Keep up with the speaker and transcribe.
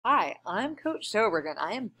Hi, I'm Coach Sjoberg, and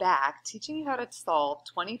I am back teaching you how to solve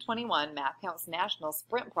 2021 Mathcounts National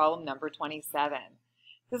Sprint Problem number 27.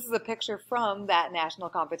 This is a picture from that national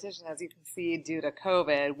competition. As you can see, due to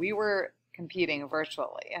COVID, we were competing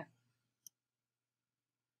virtually.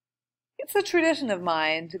 It's a tradition of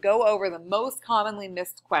mine to go over the most commonly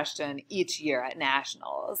missed question each year at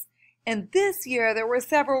nationals. And this year, there were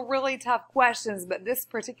several really tough questions, but this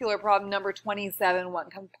particular problem, number 27, went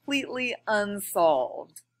completely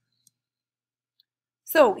unsolved.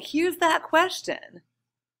 So here's that question.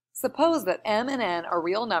 Suppose that m and n are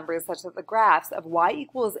real numbers such that the graphs of y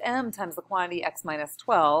equals m times the quantity x minus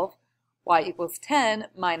 12, y equals 10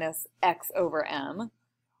 minus x over m,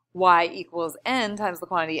 y equals n times the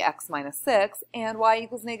quantity x minus 6, and y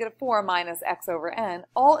equals negative 4 minus x over n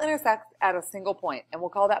all intersect at a single point, and we'll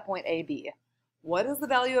call that point AB. What is the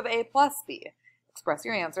value of a plus b? Express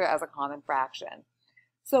your answer as a common fraction.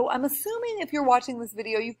 So I'm assuming if you're watching this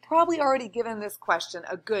video, you've probably already given this question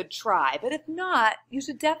a good try, but if not, you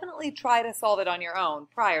should definitely try to solve it on your own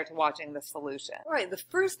prior to watching the solution. All right, the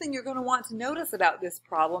first thing you're going to want to notice about this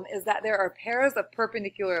problem is that there are pairs of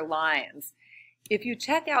perpendicular lines. If you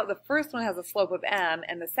check out, the first one has a slope of m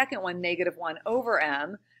and the second one negative 1 over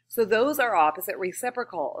m, so those are opposite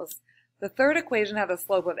reciprocals. The third equation has a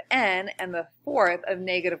slope of n and the fourth of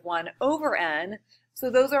negative 1 over n, so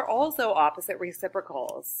those are also opposite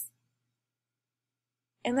reciprocals.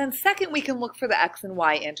 And then second, we can look for the x and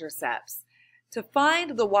y intercepts. To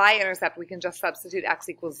find the y-intercept, we can just substitute x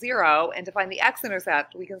equals 0, and to find the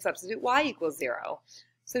x-intercept, we can substitute y equals 0.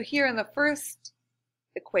 So here in the first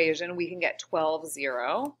equation, we can get 12,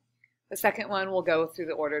 0. The second one will go through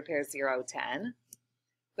the ordered pair 0, 10.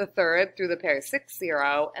 The third through the pair 6,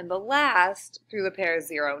 0, and the last through the pair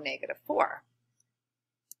 0, negative 4.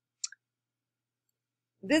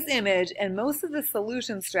 This image and most of the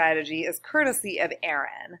solution strategy is courtesy of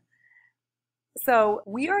Aaron. So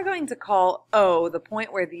we are going to call O the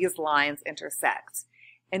point where these lines intersect.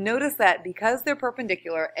 And notice that because they're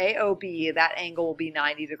perpendicular, AOB, that angle will be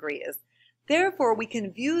 90 degrees. Therefore, we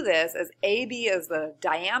can view this as AB is the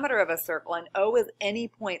diameter of a circle and O is any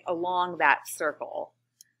point along that circle.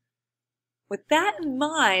 With that in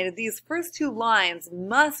mind, these first two lines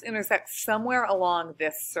must intersect somewhere along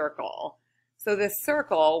this circle. So this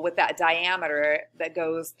circle with that diameter that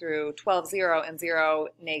goes through 12, 0 and 0,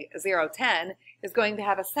 0, 10 is going to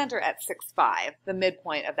have a center at 6, 5, the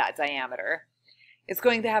midpoint of that diameter. It's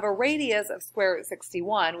going to have a radius of square root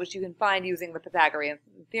 61, which you can find using the Pythagorean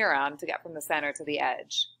theorem to get from the center to the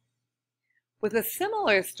edge. With a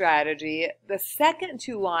similar strategy, the second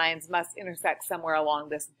two lines must intersect somewhere along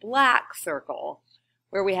this black circle,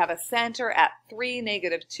 where we have a center at 3,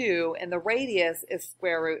 negative 2, and the radius is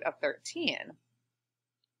square root of 13.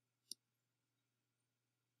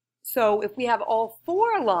 So if we have all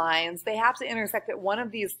four lines, they have to intersect at one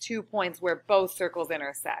of these 2 points where both circles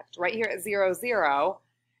intersect, right here at 0, 0.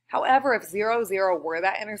 However, if 0, 0 were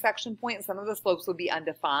that intersection point, some of the slopes would be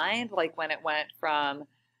undefined, like when it went from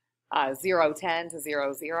 0, 10 to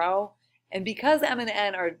 0, 0. And because m and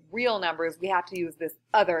n are real numbers, we have to use this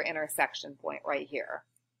other intersection point right here.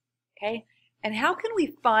 Okay? And how can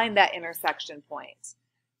we find that intersection point?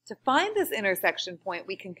 To find this intersection point,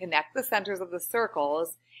 we can connect the centers of the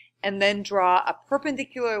circles and then draw a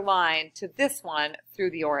perpendicular line to this one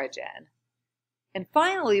through the origin. And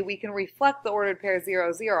finally, we can reflect the ordered pair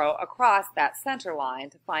 0, 0 across that center line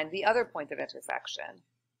to find the other point of intersection.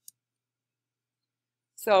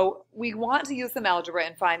 So we want to use some algebra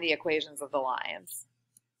and find the equations of the lines.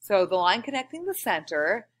 So the line connecting the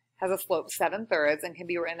center has a slope 7/3 and can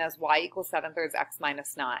be written as y equals 7/3 x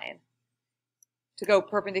minus 9. To go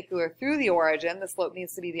perpendicular through the origin, the slope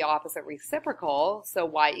needs to be the opposite reciprocal, so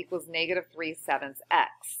y equals negative 3/7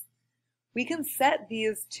 x. We can set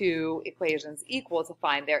these two equations equal to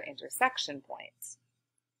find their intersection points.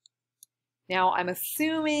 Now, I'm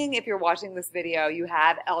assuming if you're watching this video, you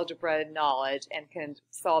have algebra knowledge and can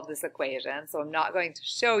solve this equation, so I'm not going to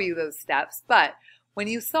show you those steps, but when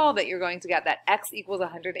you solve it, you're going to get that x equals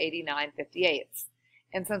 189/58.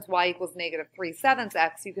 And since y equals negative 3/7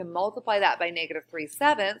 x, you can multiply that by negative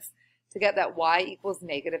 3/7 to get that y equals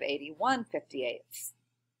negative 81/58.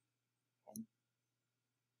 Okay.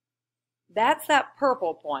 That's that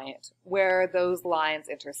purple point where those lines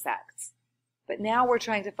intersect. But now we're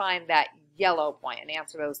trying to find that yellow point and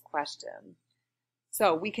answer those questions.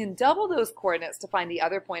 So we can double those coordinates to find the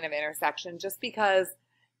other point of intersection just because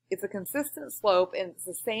it's a consistent slope and it's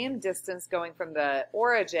the same distance going from the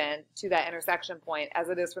origin to that intersection point as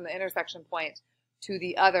it is from the intersection point to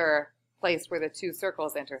the other place where the two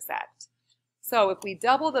circles intersect. So if we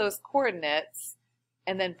double those coordinates,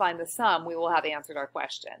 and then find the sum, we will have answered our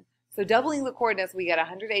question. So doubling the coordinates, we get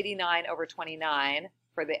 189 over 29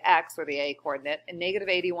 for the x or the a coordinate, and negative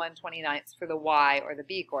 81/29 for the y or the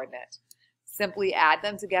b coordinate. Simply add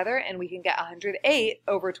them together and we can get 108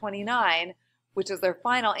 over 29, which is their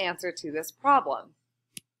final answer to this problem.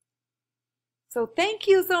 So thank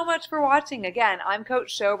you so much for watching. Again, I'm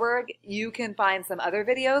Coach Sjoberg. You can find some other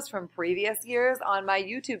videos from previous years on my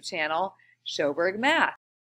YouTube channel, Sjoberg Math.